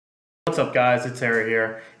What's up, guys? It's Harry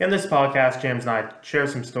here. In this podcast, James and I share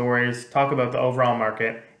some stories, talk about the overall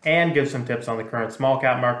market, and give some tips on the current small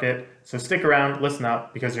cap market. So stick around, listen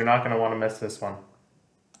up, because you're not going to want to miss this one. What's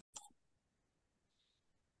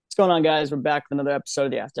going on, guys? We're back with another episode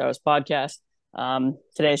of the After Hours podcast.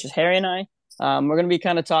 Today it's just Harry and I. We're going to be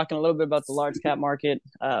kind of talking a little bit about the large cap market,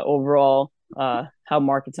 overall, how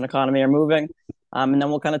markets and economy are moving. And then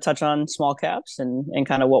we'll kind of touch on small caps and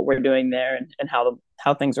kind of what we're doing there and how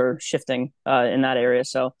things are shifting in that area.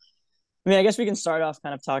 So, I guess we can start off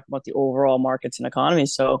kind of talking about the overall markets and economy.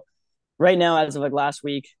 So right now, as of like last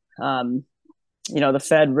week, the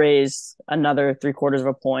Fed raised another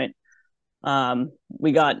 0.75 point.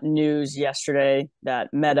 We got news yesterday that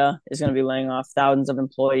Meta is going to be laying off thousands of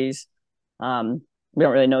employees. We don't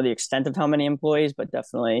really know the extent of how many employees, but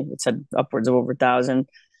definitely it said upwards of over 1,000.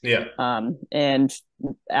 Yeah. And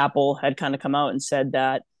Apple had kind of come out and said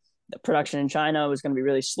that the production in China was going to be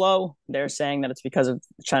really slow. They're saying that it's because of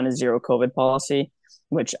China's zero COVID policy,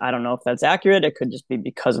 which I don't know if that's accurate. It could just be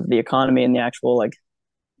because of the economy and the actual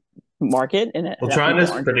market. And Well, China's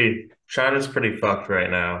pretty fucked right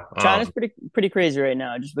now. China's pretty crazy right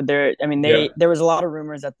now. Just with there was a lot of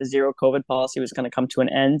rumors that the zero COVID policy was going to come to an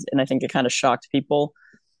end, and I think it kind of shocked people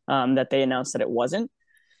that they announced that it wasn't.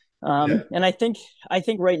 And I think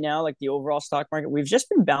right now, like the overall stock market, we've just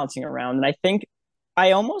been bouncing around, and I think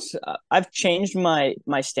I've changed my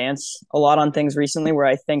stance a lot on things recently, where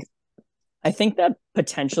I think that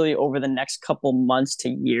potentially over the next couple months to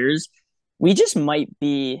years, we just might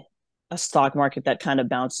be a stock market that kind of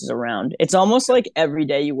bounces around. It's almost like every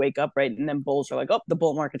day you wake up, right, and then bulls are like, oh, the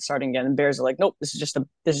bull market's starting again, and bears are like, nope, it's a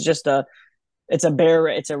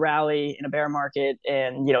rally in a bear market,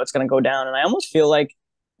 and it's going to go down. And I almost feel like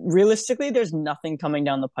realistically, there's nothing coming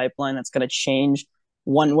down the pipeline that's going to change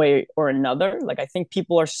one way or another. Like, I think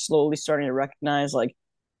people are slowly starting to recognize, like,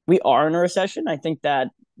 we are in a recession. I think that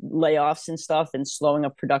layoffs and stuff and slowing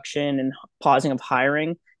of production and pausing of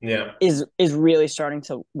hiring is really starting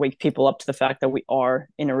to wake people up to the fact that we are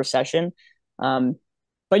in a recession. But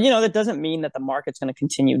that doesn't mean that the market's going to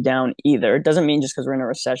continue down either. It doesn't mean just because we're in a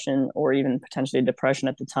recession or even potentially a depression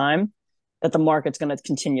at the time that the market's going to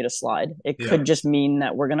continue to slide. It could just mean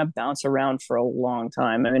that we're going to bounce around for a long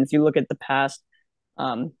time. I mean, if you look at the past,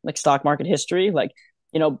 stock market history, a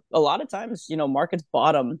lot of times, markets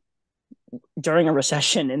bottom during a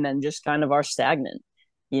recession and then just kind of are stagnant.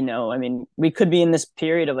 We could be in this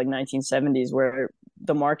period of 1970s where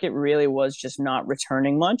the market really was just not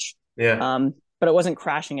returning much. But it wasn't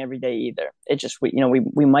crashing every day either. It just,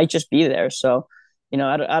 we might just be there. So,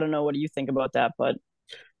 I don't know. What do you think about that? But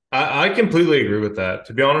I completely agree with that.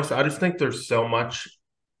 To be honest, I just think there's so much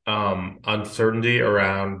uncertainty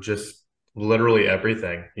around just literally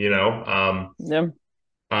everything,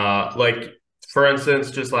 for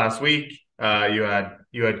instance, just last week, you had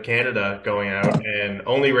Canada going out and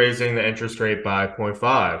only raising the interest rate by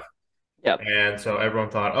 0.5. Yep. And so everyone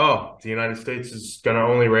thought, oh, the United States is going to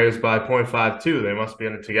only raise by 0.5 too. They must be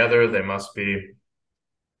in it together. They must be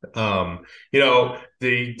the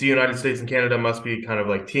United States and Canada must be kind of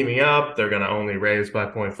like teaming up. They're going to only raise by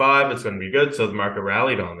 0.5. It's going to be good. So the market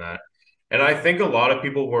rallied on that. And I think a lot of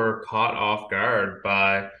people were caught off guard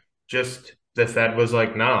by just the Fed was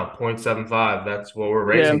like, no, 0.75. That's what we're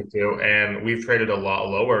raising to. And we've traded a lot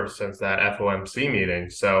lower since that FOMC meeting.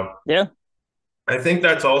 So I think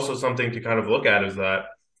that's also something to kind of look at is that,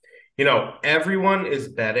 everyone is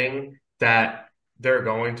betting that they're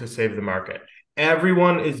going to save the market.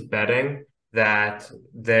 Everyone is betting that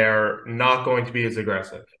they're not going to be as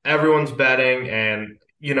aggressive. Everyone's betting, and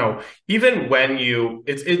even when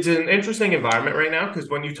it's an interesting environment right now because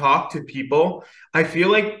when you talk to people, I feel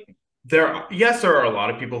like there are a lot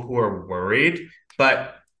of people who are worried,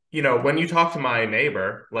 but when you talk to my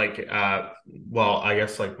neighbor, I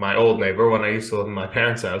guess my old neighbor when I used to live in my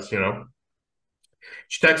parents' house, she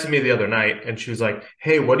texted me the other night and she was like,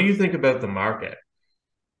 "Hey, what do you think about the market?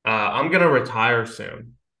 I'm going to retire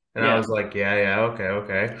soon." And I was like,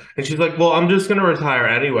 okay. And she's like, well, I'm just going to retire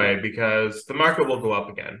anyway because the market will go up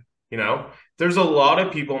again. There's a lot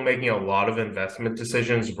of people making a lot of investment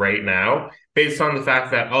decisions right now based on the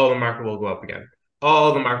fact that, oh, the market will go up again.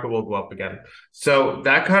 Oh, the market will go up again. So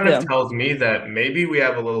that kind of tells me that maybe we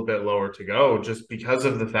have a little bit lower to go just because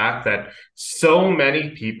of the fact that so many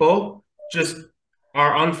people just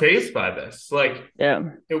are unfazed by this.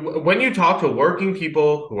 When you talk to working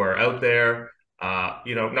people who are out there,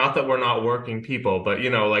 not that we're not working people, but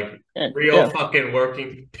real fucking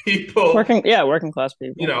working people, working class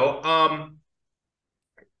people,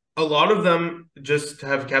 a lot of them just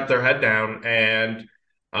have kept their head down and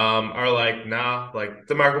are like, nah,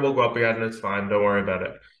 the market will go up again and it's fine. Don't worry about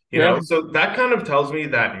it. you Yeah, know? So that kind of tells me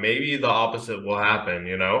that maybe the opposite will happen,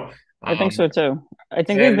 you know? I think so too. I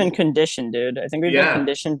think we've been And conditioned, dude. I think we've been yeah,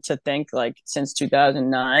 conditioned to think like since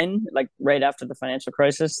 2009, like right after the financial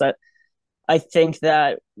crisis, that I think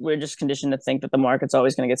that we're just conditioned to think that the market's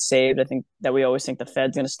always going to get saved. I think that we always think the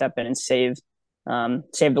Fed's going to step in and save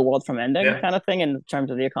the world from ending, yeah, kind of thing in terms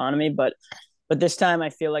of the economy. But this time, I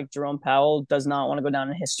feel like Jerome Powell does not want to go down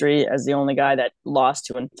in history as the only guy that lost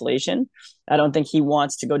to inflation. I don't think he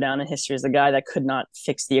wants to go down in history as the guy that could not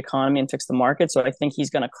fix the economy and fix the market. So I think he's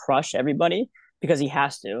going to crush everybody because he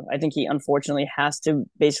has to. I think he unfortunately has to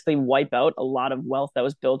basically wipe out a lot of wealth that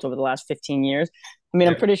was built over the last 15 years. I mean,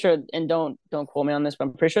 I'm yeah, pretty sure, and don't quote me on this, but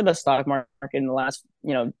I'm pretty sure the stock market in the last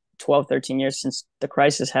 12, 13 years since the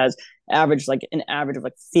crisis has averaged like an average of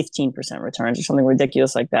like 15% returns or something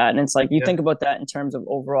ridiculous like that. And it's like you yeah, think about that in terms of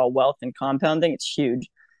overall wealth and compounding, it's huge.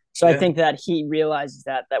 So I yeah, think that he realizes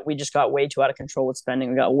that we just got way too out of control with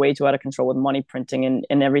spending. We got way too out of control with money printing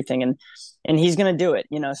and everything. And he's gonna do it,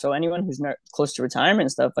 you know. So anyone who's not close to retirement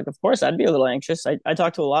and stuff, like of course I'd be a little anxious. I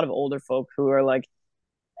talk to a lot of older folk who are like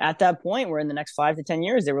at that point where in the next 5 to 10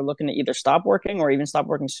 years they were looking to either stop working or even stop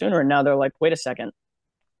working sooner. And now they're like, wait a second,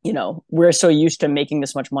 we're so used to making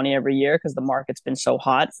this much money every year because the market's been so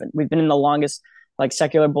hot. We've been in the longest like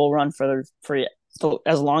secular bull run for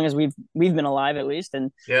as long as we've been alive at least.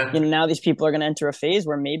 And yeah, now these people are going to enter a phase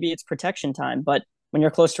where maybe it's protection time, but when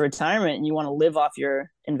you're close to retirement and you want to live off your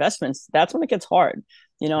investments, that's when it gets hard.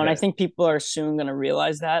 And I yeah, think people are soon going to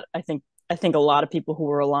realize that. I think a lot of people who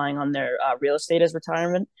were relying on their real estate as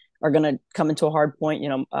retirement are going to come into a hard point.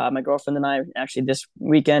 My girlfriend and I actually this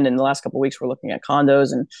weekend and the last couple of weeks we're looking at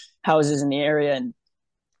condos and houses in the area, and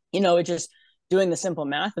it just doing the simple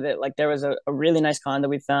math of it. Like there was a really nice condo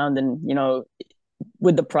we found, and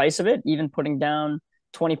with the price of it, even putting down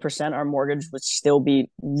 20%, our mortgage would still be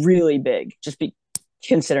really big, just be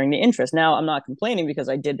considering the interest. Now I'm not complaining because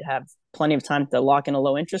I did have plenty of time to lock in a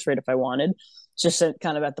low interest rate if I wanted. It's just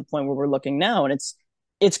kind of at the point where we're looking now, and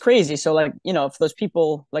it's crazy. So like, if those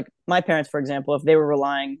people like my parents, for example, if they were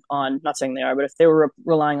relying on, not saying they are, but if they were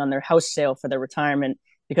relying on their house sale for their retirement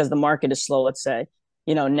because the market is slow, let's say,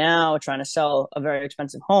 now trying to sell a very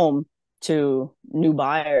expensive home to new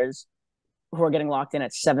buyers who are getting locked in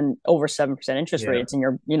at over 7% interest yeah, rates, and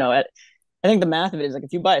you're, at I think the math of it is like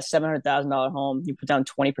if you buy a $700,000 home, you put down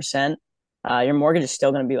 20%, your mortgage is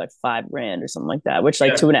still going to be like $5,000 or something like that, which like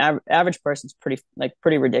yeah, to an average person is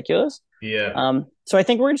pretty ridiculous. yeah. So I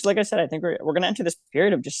think we're just like I said, I think we're going to enter this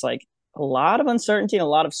period of just like a lot of uncertainty and a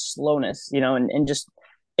lot of slowness, and just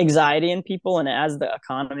anxiety in people. And as the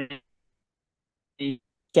economy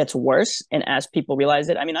gets worse and as people realize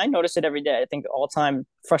it, I mean, I notice it every day. I think all time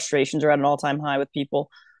frustrations are at an all time high with people.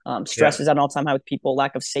 Stress Yeah. is at an all time high with people.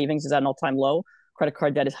 Lack of savings is at an all time low. Credit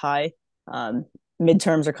card debt is high.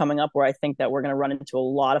 Midterms are coming up where I think that we're going to run into a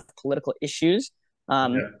lot of political issues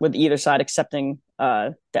Yeah. with either side accepting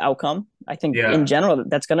the outcome. I think in Yeah. general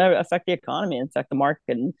that's going to affect the economy and affect the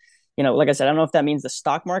market. And like I said, I don't know if that means the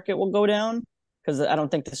stock market will go down because I don't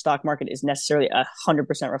think the stock market is necessarily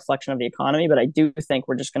 100% reflection of the economy, but I do think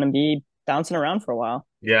we're just going to be bouncing around for a while.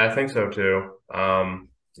 Yeah, I think so too.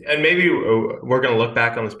 And maybe we're going to look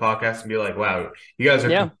back on this podcast and be like, wow, you guys are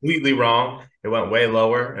Yeah, completely wrong. It went way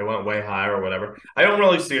lower. It went way higher or whatever. I don't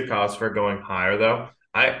really see a cause for it going higher though.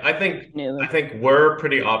 I think I neither. think we're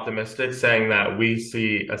pretty optimistic saying that we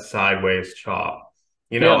see a sideways chop.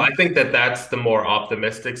 Yeah, I think that that's the more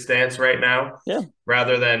optimistic stance right now, yeah,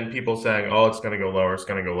 rather than people saying, "Oh, it's going to go lower, it's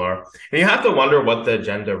going to go lower." And you have to wonder what the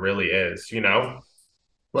agenda really is.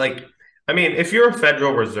 Like, I mean, if you're a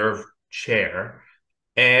Federal Reserve chair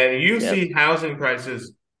and you yeah, see housing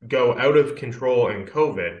prices go out of control in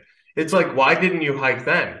COVID, it's like, why didn't you hike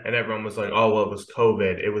then? And everyone was like, oh, well, it was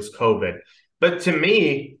COVID. It was COVID. But to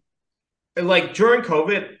me, like during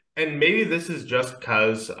COVID, and maybe this is just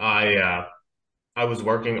because I was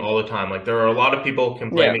working all the time. Like there are a lot of people yeah,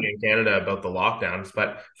 complaining in Canada about the lockdowns,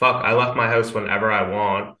 but fuck, I left my house whenever I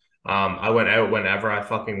want. I went out whenever I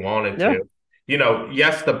fucking wanted yeah, to.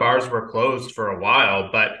 Yes, the bars were closed for a while,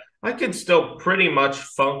 but I could still pretty much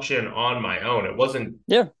function on my own. It wasn't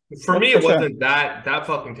yeah, for me, for it sure. wasn't that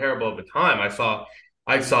fucking terrible at the time.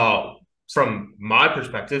 I saw from my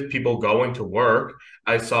perspective people going to work.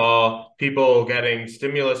 I saw people getting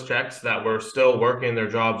stimulus checks that were still working their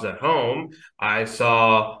jobs at home. I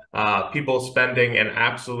saw people spending an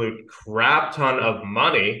absolute crap ton of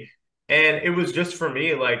money, and it was just for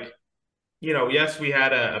me like yes, we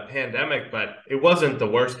had a pandemic, but it wasn't the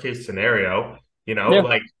worst case scenario. Yeah,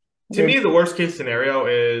 Like to agreed. me, the worst case scenario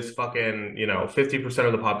is fucking, 50%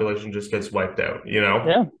 of the population just gets wiped out.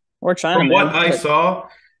 Yeah, or China, From what man. I But saw,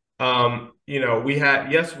 we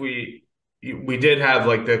had, yes, we did have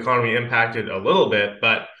like the economy impacted a little bit,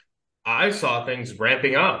 but I saw things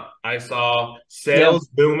ramping up. I saw Yeah, sales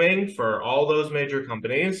booming for all those major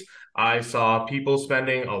companies. I saw people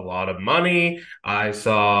spending a lot of money. I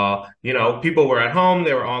saw, people were at home,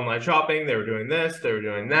 they were online shopping, they were doing this, they were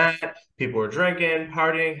doing that. People were drinking,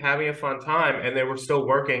 partying, having a fun time, and they were still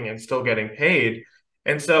working and still getting paid.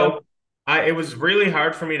 And yeah, so it was really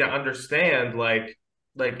hard for me to understand, like,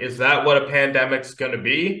 is that what a pandemic's going to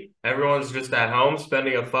be? Everyone's just at home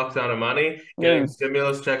spending a fuck ton of money, yeah, getting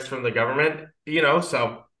stimulus checks from the government,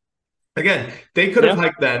 so again, they could have yeah,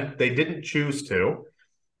 hiked then. They didn't choose to.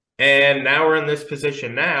 And now we're in this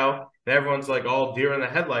position now, and everyone's like all deer in the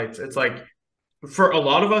headlights. It's like for a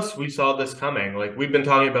lot of us, we saw this coming. Like we've been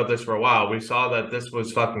talking about this for a while. We saw that this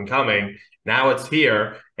was fucking coming. Now it's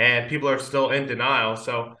here, and people are still in denial.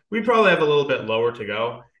 So we probably have a little bit lower to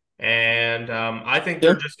go. And I think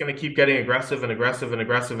they're yeah. just going to keep getting aggressive and aggressive and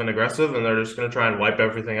aggressive and aggressive, and they're just going to try and wipe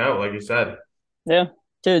everything out, like you said. Yeah.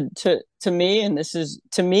 To me, and this is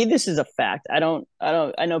a fact. I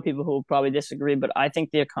know people who will probably disagree, but I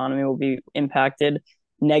think the economy will be impacted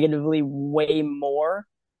negatively way more.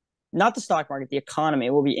 Not the stock market, the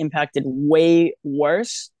economy will be impacted way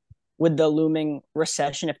worse with the looming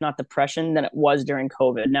recession, if not depression, than it was during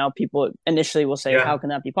COVID. Now, people initially will say, "How Yeah. can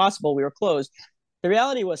that be possible? We were closed." The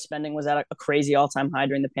reality was spending was at a crazy all-time high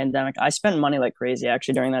during the pandemic. I spent money like crazy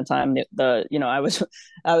actually during that time. I was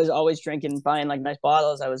I was always drinking, buying like nice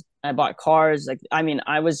bottles. I bought cars. Like I mean,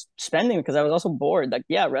 I was spending because I was also bored. Like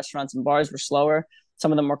yeah, restaurants and bars were slower.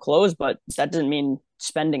 Some of them were closed, but that didn't mean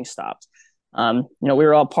spending stopped. We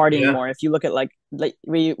were all partying Yeah. more. If you look at like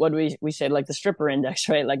we said like the stripper index,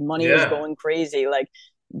 right? Like money was Yeah. going crazy. Like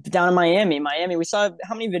down in Miami, we saw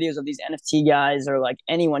how many videos of these NFT guys or like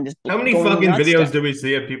anyone just How many going fucking nuts videos down. do we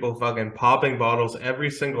see of people fucking popping bottles every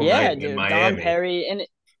single night Yeah, in dude, Dom Miami? Perry,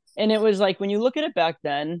 and it was like when you look at it back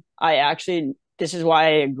then, I actually this is why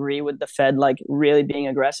I agree with the Fed like really being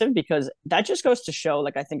aggressive because that just goes to show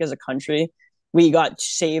like I think as a country we got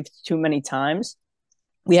saved too many times.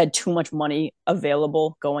 We had too much money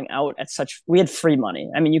available going out at such we had free money.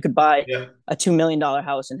 I mean, you could buy Yeah. a $2 million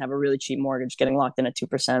house and have a really cheap mortgage getting locked in at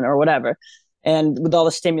 2% or whatever. And with all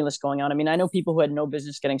the stimulus going on, I mean, I know people who had no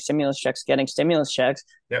business getting stimulus checks.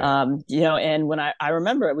 Yeah. And when I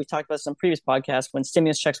remember we talked about some previous podcasts when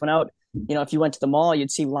stimulus checks went out, if you went to the mall,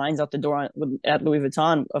 you'd see lines out the door at Louis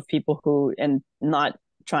Vuitton of people who, and not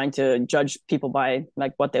trying to judge people by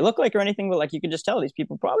like what they look like or anything, but like you could just tell these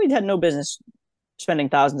people probably had no business spending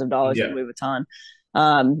thousands of dollars at Yeah. Louis Vuitton.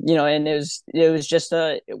 And it was just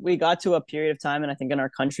we got to a period of time, and I think in our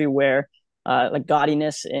country where like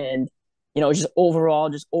gaudiness and just overall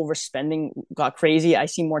just overspending got crazy. I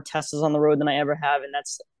see more Teslas on the road than I ever have, and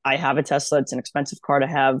I have a Tesla. It's an expensive car to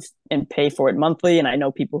have and pay for it monthly, and I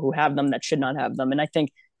know people who have them that should not have them, and I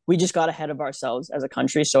think we just got ahead of ourselves as a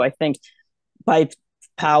country. So I think by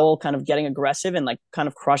Powell kind of getting aggressive and like kind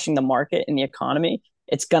of crushing the market and the economy,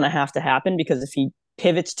 it's gonna have to happen because if he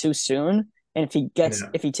pivots too soon and Yeah.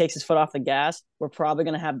 if he takes his foot off the gas, we're probably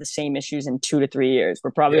gonna have the same issues in 2 to 3 years.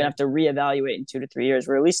 We're probably Yeah. gonna have to reevaluate in 2 to 3 years.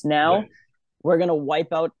 Where at least now Yeah. we're gonna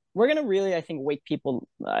wipe out. We're gonna really, I think, wake people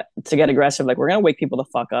to get aggressive. Like we're gonna wake people the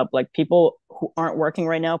fuck up. Like people who aren't working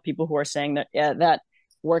right now, people who are saying that that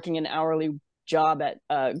working an hourly job at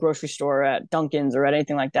a grocery store, at Dunkin's, or at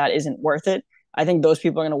anything like that isn't worth it. I think those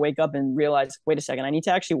people are going to wake up and realize, wait a second, I need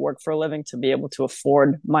to actually work for a living to be able to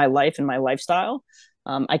afford my life and my lifestyle.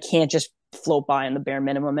 I can't just float by on the bare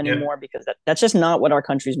minimum Yeah. anymore because that's just not what our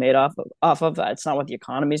country's made off of. It's not what the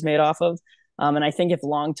economy's made off of. And I think if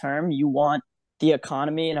long term you want the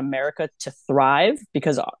economy in America to thrive,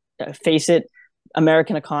 because face it,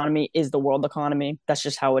 American economy is the world economy. That's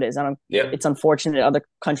just how it is. Yeah. It's unfortunate other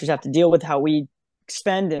countries have to deal with how we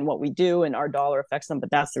spend and what we do, and our dollar affects them, but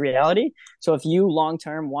that's the reality. So if you long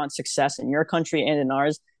term want success in your country and in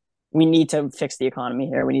ours, we need to fix the economy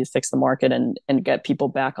here. We need to fix the market and get people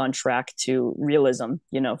back on track to realism.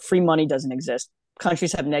 Free money doesn't exist.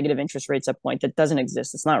 Countries have negative interest rates at point that doesn't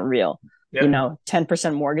exist. It's not real. Yeah.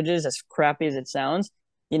 10% mortgages, as crappy as it sounds,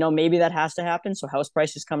 maybe that has to happen so house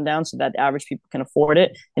prices come down so that average people can afford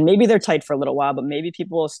it. And maybe they're tight for a little while, but maybe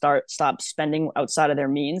people will stop spending outside of their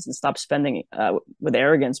means and stop spending with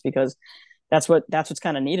arrogance, because that's what's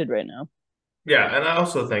kind of needed right now. Yeah. And I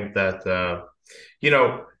also think that you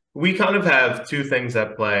know, we kind of have two things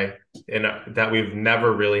at play that we've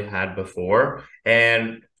never really had before.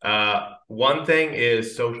 And one thing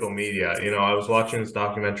is social media. I was watching this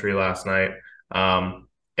documentary last night.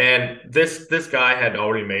 And this guy had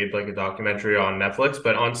already made like a documentary on Netflix,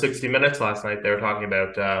 but on 60 Minutes last night, they were talking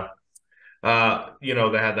about They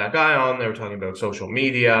had that guy on. They were talking about social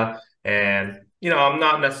media, and I'm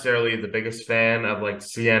not necessarily the biggest fan of like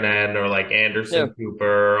CNN or like Yeah, Anderson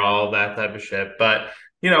Cooper, all that type of shit. But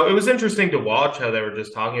it was interesting to watch how they were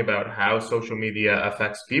just talking about how social media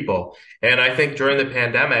affects people. And I think during the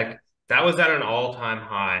pandemic, that was at an all-time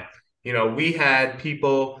high. We had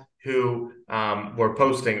people who were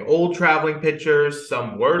posting old traveling pictures.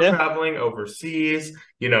 Some were yeah, traveling overseas.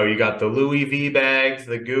 You got the Louis V bags,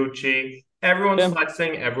 the Gucci. Everyone's yeah,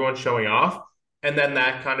 flexing, everyone's showing off. And then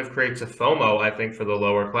that kind of creates a FOMO, I think, for the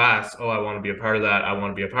lower class. Oh, I want to be a part of that. I want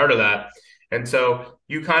to be a part of that. And so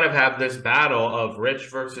you kind of have this battle of rich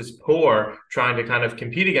versus poor trying to kind of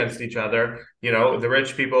compete against each other. The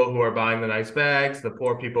rich people who are buying the nice bags, the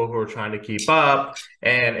poor people who are trying to keep up.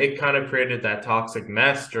 And it kind of created that toxic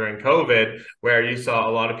mess during COVID where you saw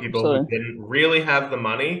a lot of people who absolutely. didn't really have the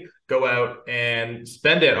money go out and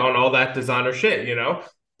spend it on all that designer shit.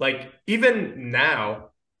 Like even now,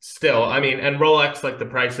 still, I mean, and Rolex, like the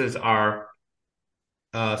prices are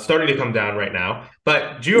starting to come down right now.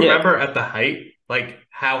 But do you Yeah, remember at the height, like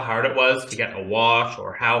how hard it was to get a watch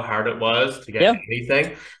or how hard it was to get yeah,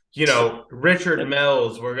 anything? Richard yeah,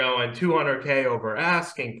 Mills were going 200K over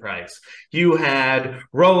asking price. You had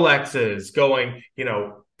Rolexes going,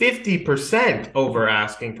 50% over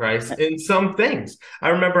asking price in some things. I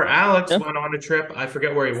remember Alex yeah, went on a trip. I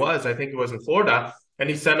forget where he was. I think he was in Florida. And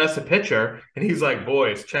he sent us a picture and he's like,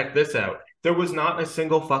 boys, check this out. There was not a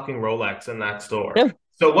single fucking Rolex in that store. yeah,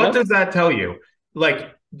 So what yeah, does that tell you? Like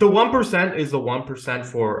the 1% is the 1%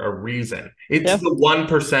 for a reason. It's yeah, the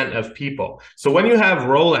 1% of people. So when you have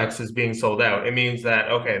Rolexes being sold out, it means that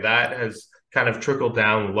okay, that has kind of trickled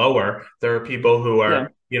down lower. There are people who yeah,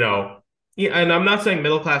 are, yeah, and I'm not saying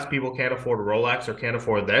middle class people can't afford a Rolex or can't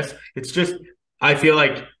afford this. It's just I feel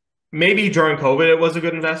like maybe during COVID it was a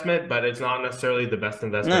good investment, but it's not necessarily the best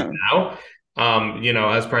investment no,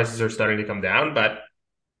 now. As prices are starting to come down. But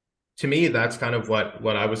to me, that's kind of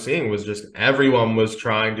what I was seeing was just everyone was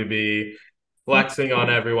trying to be flexing on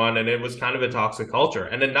everyone, and it was kind of a toxic culture.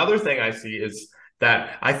 And another thing I see is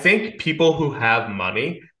that I think people who have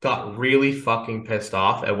money got really fucking pissed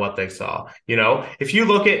off at what they saw. If you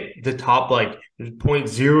look at the top like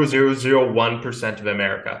 0.0001% of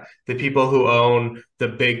America, the people who own the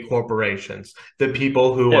big corporations, the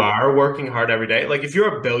people who yeah, are working hard every day, like if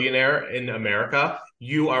you're a billionaire in America,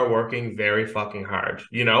 you are working very fucking hard.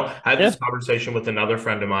 I had yeah, this conversation with another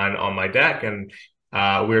friend of mine on my deck, and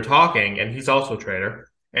we were talking, and he's also a trader.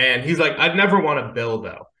 And he's like, I'd never want to bill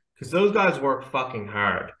though, because those guys work fucking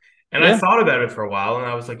hard. And I yeah, thought about it for a while, and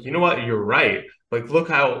I was like, you know what? You're right. Like, look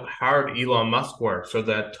how hard Elon Musk works, or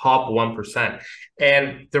the top 1%.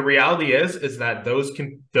 And the reality is that those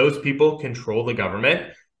people control the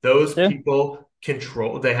government. Those yeah, people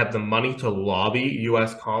control. They have the money to lobby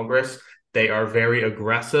U.S. Congress. They are very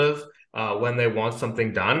aggressive when they want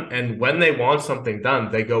something done. And when they want something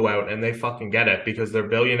done, they go out and they fucking get it because they're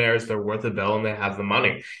billionaires, they're worth a bill, and they have the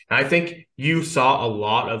money. And I think you saw a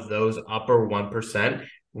lot of those upper 1%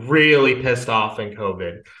 really pissed off in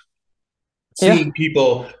COVID. yeah, Seeing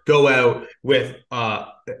people go out with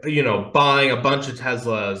buying a bunch of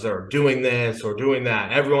Teslas or doing this or doing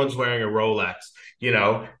that. Everyone's wearing a Rolex.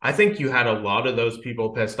 I think you had a lot of those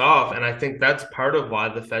people pissed off. And I think that's part of why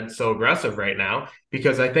the Fed's so aggressive right now,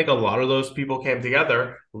 because I think a lot of those people came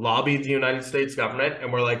together, lobbied the United States government,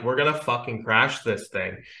 and were like, we're going to fucking crash this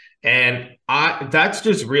thing. And that's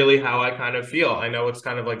just really how I kind of feel. I know it's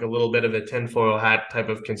kind of like a little bit of a tinfoil hat type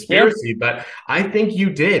of yeah, conspiracy, but I think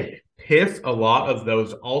you did piss a lot of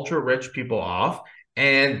those ultra rich people off.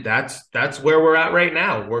 And that's where we're at right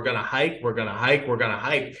now. We're gonna hike, we're gonna hike, we're gonna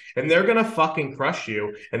hike, and they're gonna fucking crush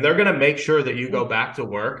you, and they're gonna make sure that you go back to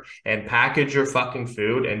work and package your fucking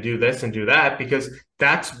food and do this and do that because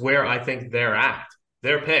that's where I think they're at.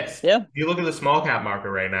 They're pissed. yeah, If you look at the small cap market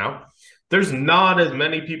right now, there's not as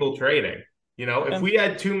many people trading. If yeah, we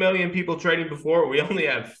had 2 million people trading before, we only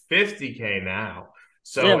have 50K now.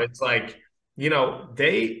 So yeah, it's like,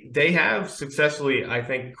 they have successfully, I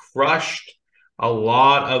think, crushed a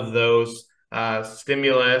lot of those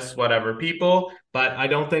stimulus, whatever people, but I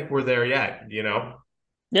don't think we're there yet.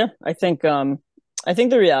 yeah. I think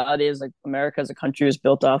the reality is like America as a country is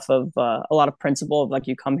built off of a lot of principle of like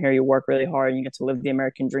you come here, you work really hard, and you get to live the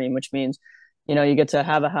American dream, which means you get to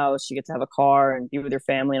have a house, you get to have a car, and be with your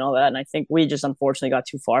family and all that. And I think we just unfortunately got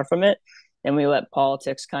too far from it, and we let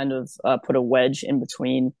politics kind of put a wedge in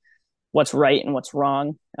between what's right and what's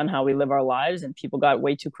wrong on how we live our lives. And people got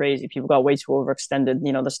way too crazy. People got way too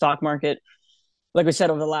overextended. The stock market like we said,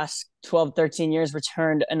 over the last 12, 13 years,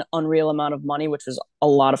 returned an unreal amount of money, which was a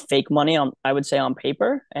lot of fake money on, I would say, on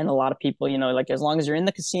paper. And a lot of people, like as long as you're in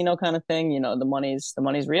the casino kind of thing, the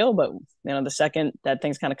money's real. But the second that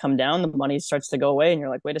things kind of come down, the money starts to go away, and you're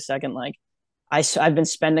like, wait a second, like I've been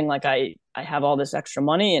spending like I have all this extra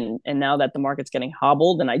money, and now that the market's getting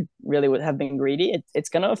hobbled, and I really would have been greedy, it's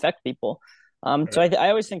going to affect people. So I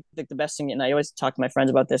always think like the best thing, and I always talk to my friends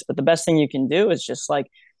about this, but the best thing you can do is just like,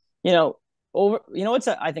 you know, what's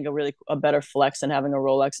I think a better flex than having a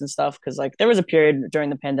Rolex and stuff, because like there was a period during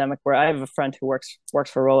the pandemic where I have a friend who works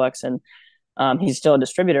for Rolex, and he's still a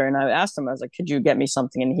distributor, and I asked him, I was like, could you get me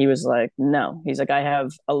something? And he was like, no. He's like, I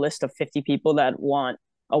have a list of 50 people that want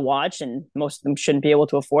a watch, and most of them shouldn't be able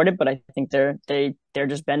to afford it, but I think they're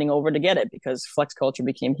just bending over to get it because flex culture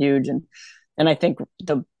became huge. And I think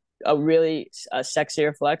a really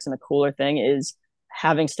sexier flex and a cooler thing is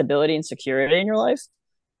having stability and security in your life,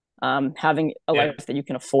 having a Yeah. life that you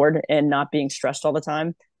can afford and not being stressed all the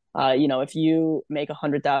time. If you make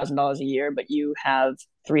 $100,000 a year, but you have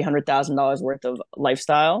 $300,000 worth of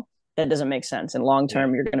lifestyle, that doesn't make sense. And long Yeah.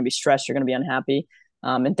 term, you're going to be stressed, you're going to be unhappy,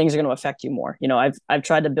 and things are going to affect you more. I've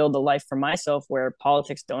tried to build a life for myself where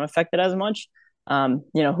politics don't affect it as much.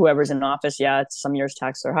 Whoever's in office, yeah, it's some years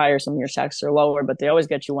taxes are higher, some years taxes are lower, but they always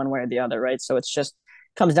get you one way or the other, right? So it's just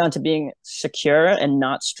comes down to being secure and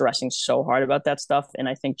not stressing so hard about that stuff. And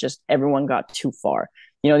I think just everyone got too far.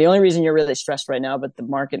 The only reason you're really stressed right now about the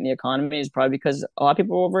market and the economy is probably because a lot of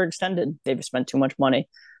people are overextended. They've spent too much money.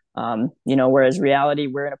 Whereas reality,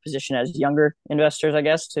 we're in a position as younger investors, I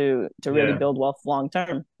guess, to really Yeah. build wealth long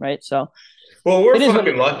term, right? So Well, we're it is what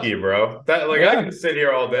fucking it. lucky, bro. That like I Yeah, can sit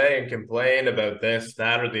here all day and complain about this,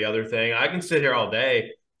 that, or the other thing. I can sit here all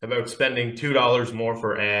day about spending $2 more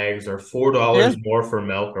for eggs or yeah, $4 more for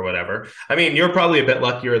milk or whatever. I mean, you're probably a bit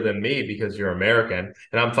luckier than me because you're American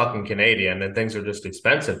and I'm fucking Canadian and things are just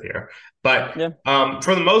expensive here. But yeah,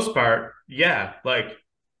 for the most part, yeah, like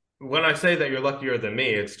when I say that you're luckier than me,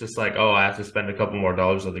 it's just like, oh, I have to spend a couple more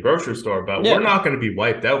dollars at the grocery store, but we're yeah. not going to be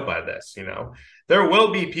wiped out by this. There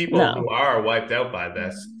will be people who No, are wiped out by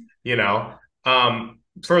this, you know.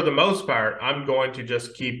 For the most part, I'm going to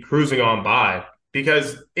just keep cruising on by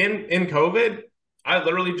because in COVID, I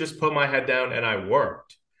literally just put my head down and I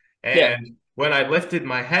worked. yeah, And when I lifted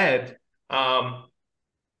my head, um,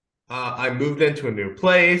 I moved into a new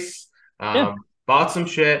place, yeah, bought some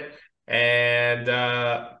shit, and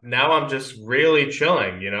now I'm just really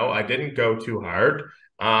chilling. I didn't go too hard.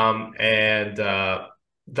 And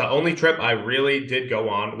the only trip I really did go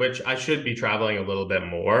on, which I should be traveling a little bit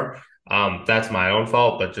more, that's my own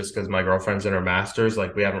fault, but just because my girlfriend's in her master's,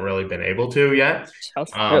 like we haven't really been able to yet. tough.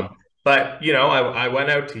 Yep. But I went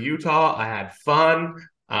out to Utah. I had fun.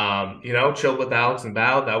 Chilled with Alex and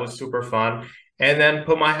Val. That was super fun and then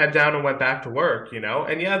put my head down and went back to work.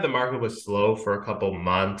 And yeah, the market was slow for a couple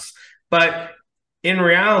months, but in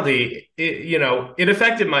reality, it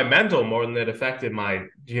affected my mental more than it affected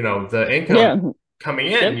the income Yeah, coming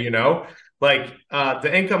in, yep, like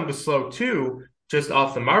the income was slow too, just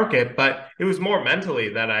off the market, but it was more mentally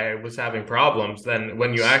that I was having problems than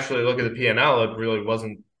when you actually look at the P&L, it really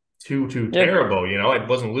wasn't too yep. terrible, it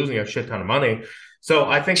wasn't losing a shit ton of money. So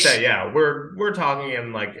I think that yeah, we're talking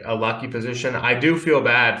in like a lucky position. I do feel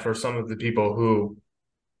bad for some of the people who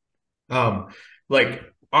um like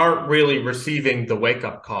aren't really receiving the wake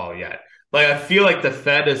up call yet. Like I feel like the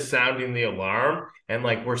Fed is sounding the alarm and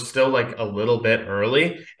like we're still like a little bit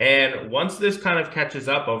early. And once this kind of catches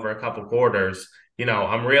up over a couple quarters,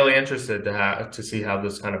 I'm really interested to see how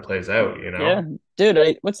this kind of plays out. Yeah,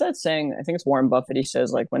 dude. What's that saying? I think it's Warren Buffett. He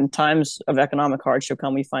says like when times of economic hardship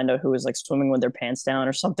come, we find out who is like swimming with their pants down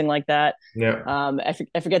or something like that. Yeah.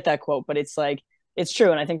 I forget that quote, but it's like it's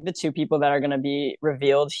true. And I think the two people that are going to be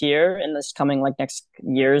revealed here in this coming like next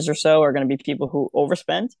years or so are going to be people who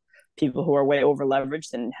overspent, people who are way over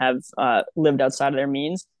leveraged and have lived outside of their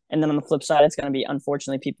means. And then on the flip side, it's going to be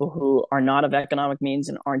unfortunately people who are not of economic means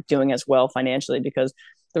and aren't doing as well financially because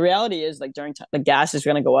the reality is like the gas is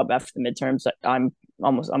going to go up after the midterms. I'm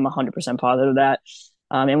 100% positive of that.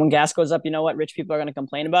 And when gas goes up, you know what? Rich people are going to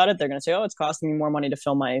complain about it. They're going to say, "Oh, it's costing me more money to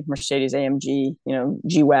fill my Mercedes AMG,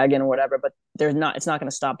 G wagon or whatever." But it's not going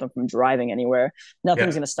to stop them from driving anywhere. Nothing's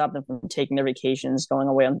Yeah. going to stop them from taking their vacations, going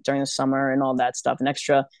away during the summer, and all that stuff. An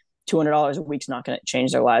extra $200 a week is not going to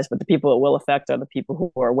change their lives. But the people it will affect are the people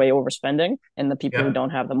who are way overspending and the people who Yeah.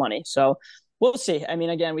 don't have the money. So we'll see. I mean,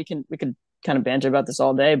 again, we could kind of banter about this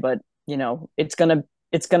all day, but it's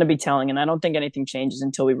gonna be telling, and I don't think anything changes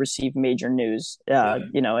until we receive major news. Yeah.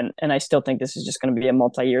 And I still think this is just going to be a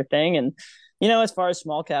multi-year thing. And as far as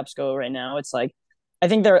small caps go right now, it's like I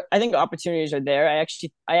think opportunities are there.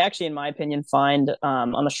 I actually, in my opinion, find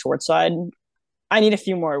on the short side, I need a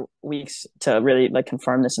few more weeks to really like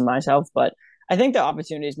confirm this in myself, but I think the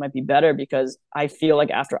opportunities might be better because I feel like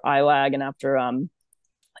after ILAG and after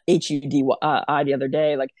HUDI the other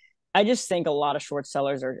day, like I just think a lot of short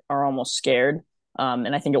sellers are almost scared.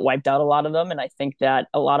 And I think it wiped out a lot of them. And I think that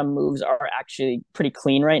a lot of moves are actually pretty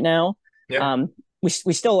clean right now. Yeah. We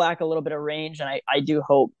still lack a little bit of range, and I do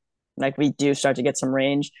hope like we do start to get some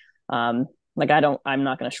range. Like I'm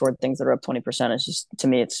not going to short things that are up 20%. It's just, to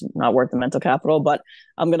me, it's not worth the mental capital, but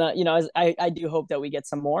I'm going to, I do hope that we get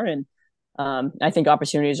some more. And I think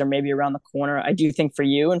opportunities are maybe around the corner. I do think for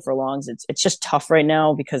you and for longs, it's just tough right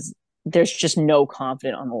now because there's just no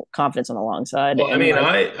confidence on the long side. Well, I And mean,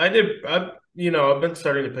 like, I've been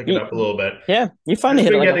starting to pick it you, up a little bit. yeah, you finally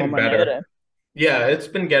It's hit been like a home getting run the other day. better. Yeah, it's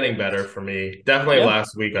been getting better for me. Definitely Yeah,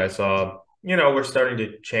 last week I saw, we're starting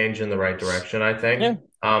to change in the right direction, I think. yeah.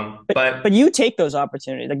 But But you take those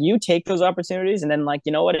opportunities. Like you take those opportunities, and then like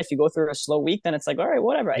you know what? If you go through a slow week, then it's like all right,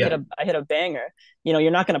 whatever. yeah, I hit a banger. You're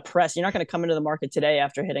not going to press. You're not going to come into the market today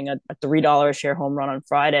after hitting a $3 a share home run on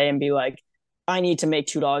Friday and be like, I need to make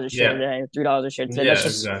 $2 a share yeah, today, $3 a share today. That's yeah,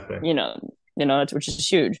 just exactly. that's which is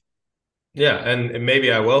huge. Yeah, and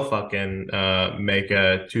maybe I will fucking make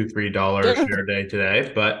a $2-3 Yeah, share day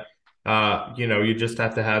today, but you just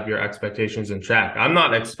have to have your expectations in check. I'm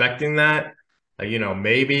not expecting that.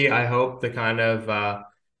 Maybe I hope the kind of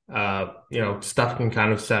stuff can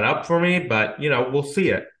kind of set up for me, but we'll see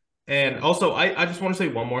it. And also, I just want to say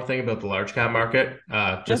one more thing about the large cap market,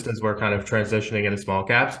 yeah, just as we're kind of transitioning into small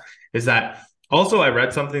caps, is that also I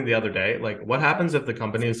read something the other day, like what happens if the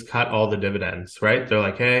companies cut all the dividends, right? They're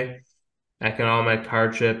like, hey, economic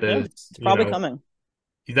hardship yeah. is, It's probably coming.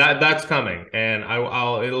 that's coming, and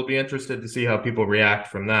I'll it'll be interested to see how people react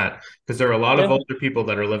from that because there are a lot of Yeah, older people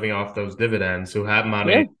that are living off those dividends who have yeah,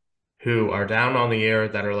 money, who are down on the year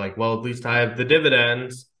that are like, well, at least I have the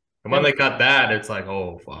dividends, and when yeah. they cut that, it's like,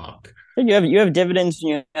 oh fuck, You have dividends and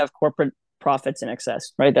you have corporate profits in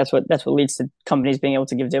excess, right? That's what leads to companies being able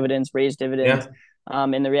to give dividends, raise dividends. yeah,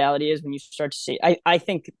 And the reality is when you start to see, I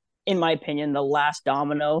think, in my opinion, the last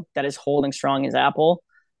domino that is holding strong is Apple.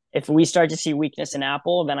 If we start to see weakness in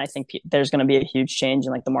Apple, then I think there's going to be a huge change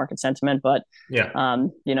in like the market sentiment. But yeah,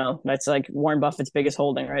 that's like Warren Buffett's biggest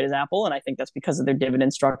holding, right, is Apple, and I think that's because of their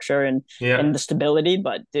dividend structure and yeah. the stability.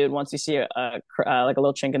 But dude, once you see like a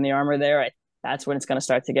little chink in the armor there, that's when it's going to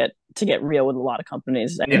start to get real with a lot of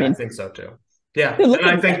companies. I Yeah, I mean, think so too. Yeah, dude, and look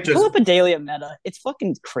I think at pull just up a daily of Meta. It's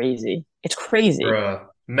fucking crazy. It's crazy.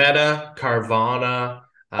 Meta, Carvana,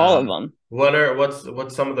 All uh, of them.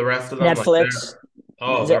 what's some of the rest of them like? Netflix.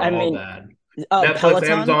 They're I all mean, bad. Netflix,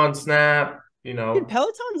 Peloton. Amazon, Snap, Dude,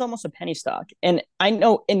 Peloton's almost a penny stock, and I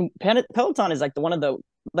know in Peloton is like the one of the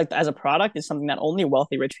like as a product is something that only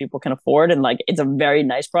wealthy rich people can afford, and like it's a very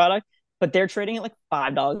nice product. But they're trading at like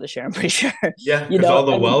 $5 a share. I'm pretty sure, Yeah, because all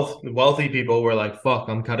the and then wealthy people were like, "Fuck,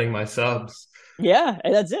 I'm cutting my subs." yeah,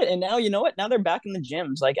 and that's it. And now you know what? Now they're back in the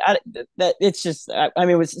gyms. Like that, it's just. I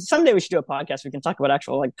mean, someday we should do a podcast. We can talk about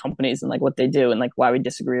actual like companies and like what they do and like why we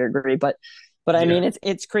disagree or agree. But I mean, Yeah,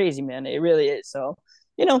 it's crazy, man. It really is. So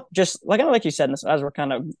just like you said, as we're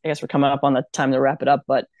kind of, I guess we're coming up on the time to wrap it up.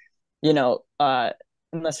 But you know,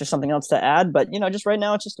 unless there's something else to add, but just right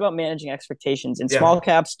now, it's just about managing expectations in yeah, small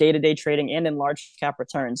caps, day to day trading, and in large cap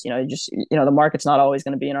returns. The market's not always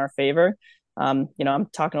going to be in our favor. I'm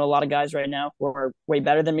talking to a lot of guys right now who are way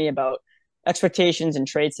better than me about expectations and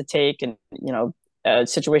trades to take and,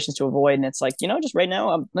 situations to avoid. And it's like, just right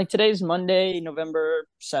now, like today's Monday, November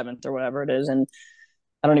 7th or whatever it is. And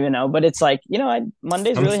I don't even know, but it's like,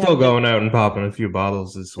 Mondays I'm really still haven't been, going out and popping a few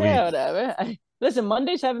bottles this yeah, week. whatever. Listen,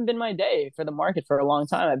 Mondays haven't been my day for the market for a long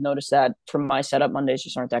time. I've noticed that from my setup, Mondays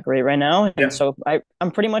just aren't that great right now, and Yeah, so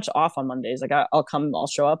I'm pretty much off on Mondays. Like I'll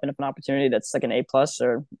show up, and if an opportunity that's like an A plus,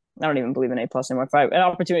 or I don't even believe in A plus anymore. If an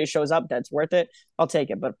opportunity shows up that's worth it, I'll take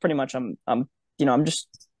it. But pretty much I'm just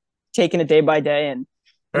taking it day by day, and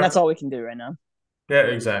that's yeah, all we can do right now. yeah,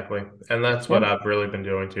 exactly. And that's Yeah, what I've really been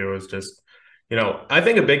doing too, is just, I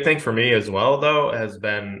think a big thing for me as well, though, has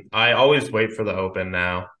been I always wait for the open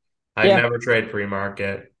now. I yeah, never trade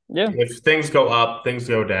pre-market. yeah, If things go up, things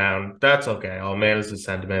go down, that's okay. I'll manage the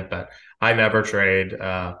sentiment, but I never trade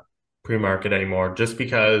pre-market anymore just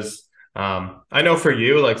because I know for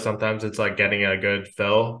you, like sometimes it's like getting a good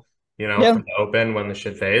fill, for yeah, the open when the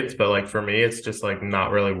shit fades. But like for me, it's just like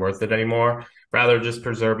not really worth it anymore. Rather just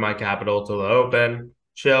preserve my capital till the open,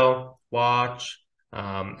 chill, watch.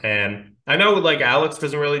 And I know like Alex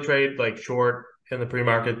doesn't really trade like short in the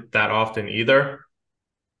pre-market that often either.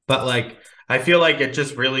 But like I feel like it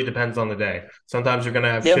just really depends on the day. Sometimes you're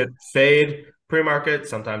gonna have yeah, shit fade pre-market.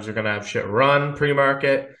 Sometimes you're going to have shit run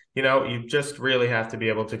pre-market. You just really have to be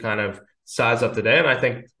able to kind of size up the day. And I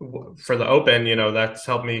think for the open, that's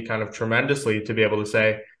helped me kind of tremendously to be able to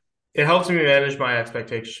say, it helps me manage my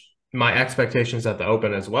expectations at the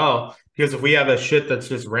open as well. Because if we have a shit that's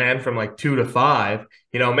just ran from like 2 to 5,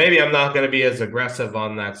 maybe I'm not going to be as aggressive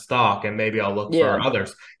on that stock, and maybe I'll look for Yeah.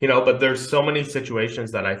 others. But there's so many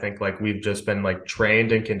situations that I think like we've just been like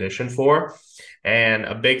trained and conditioned for. And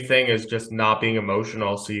a big thing is just not being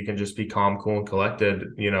emotional, so you can just be calm, cool, and collected,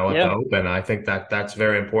 at the Yeah. open. I think that that's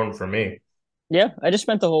very important for me. Yeah. I just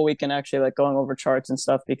spent the whole weekend actually like going over charts and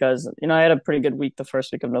stuff because, I had a pretty good week the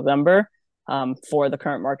first week of November for the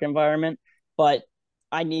current market environment. But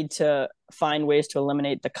I need to find ways to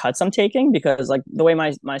eliminate the cuts I'm taking because like the way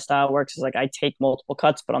my style works is like I take multiple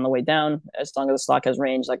cuts, but on the way down, as long as the stock has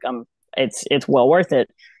range, like it's well worth it.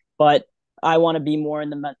 But I want to be more in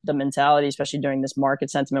the mentality, especially during this market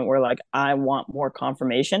sentiment where like I want more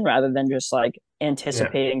confirmation rather than just like Yeah.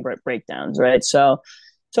 anticipating breakdowns, right? So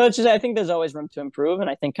it's just I think there's always room to improve, and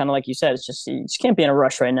I think kind of like you said, it's just you just can't be in a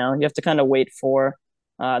rush right now. You have to kind of wait for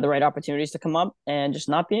the right opportunities to come up, and just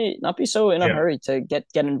not be so in a Yeah. hurry to get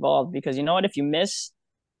involved because you know what, if you miss,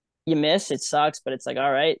 you miss. It sucks, but it's like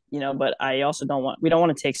all right, But I also don't want we don't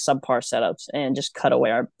want to take subpar setups and just cut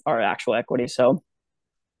away our actual equity. So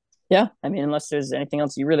yeah, I mean, unless there's anything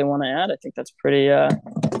else you really want to add, I think that's pretty. I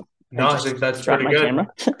No, I think just that's dropped pretty my good. camera.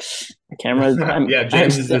 My camera. Yeah, I'm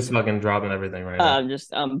James is still. just fucking dropping everything right now. I'm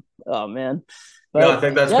just. Oh man. No, I But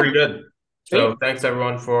think that's yeah, pretty good. sweet. So thanks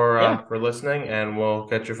everyone for Yeah. for listening, and we'll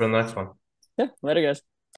catch you for the next one. Yeah. Later, guys.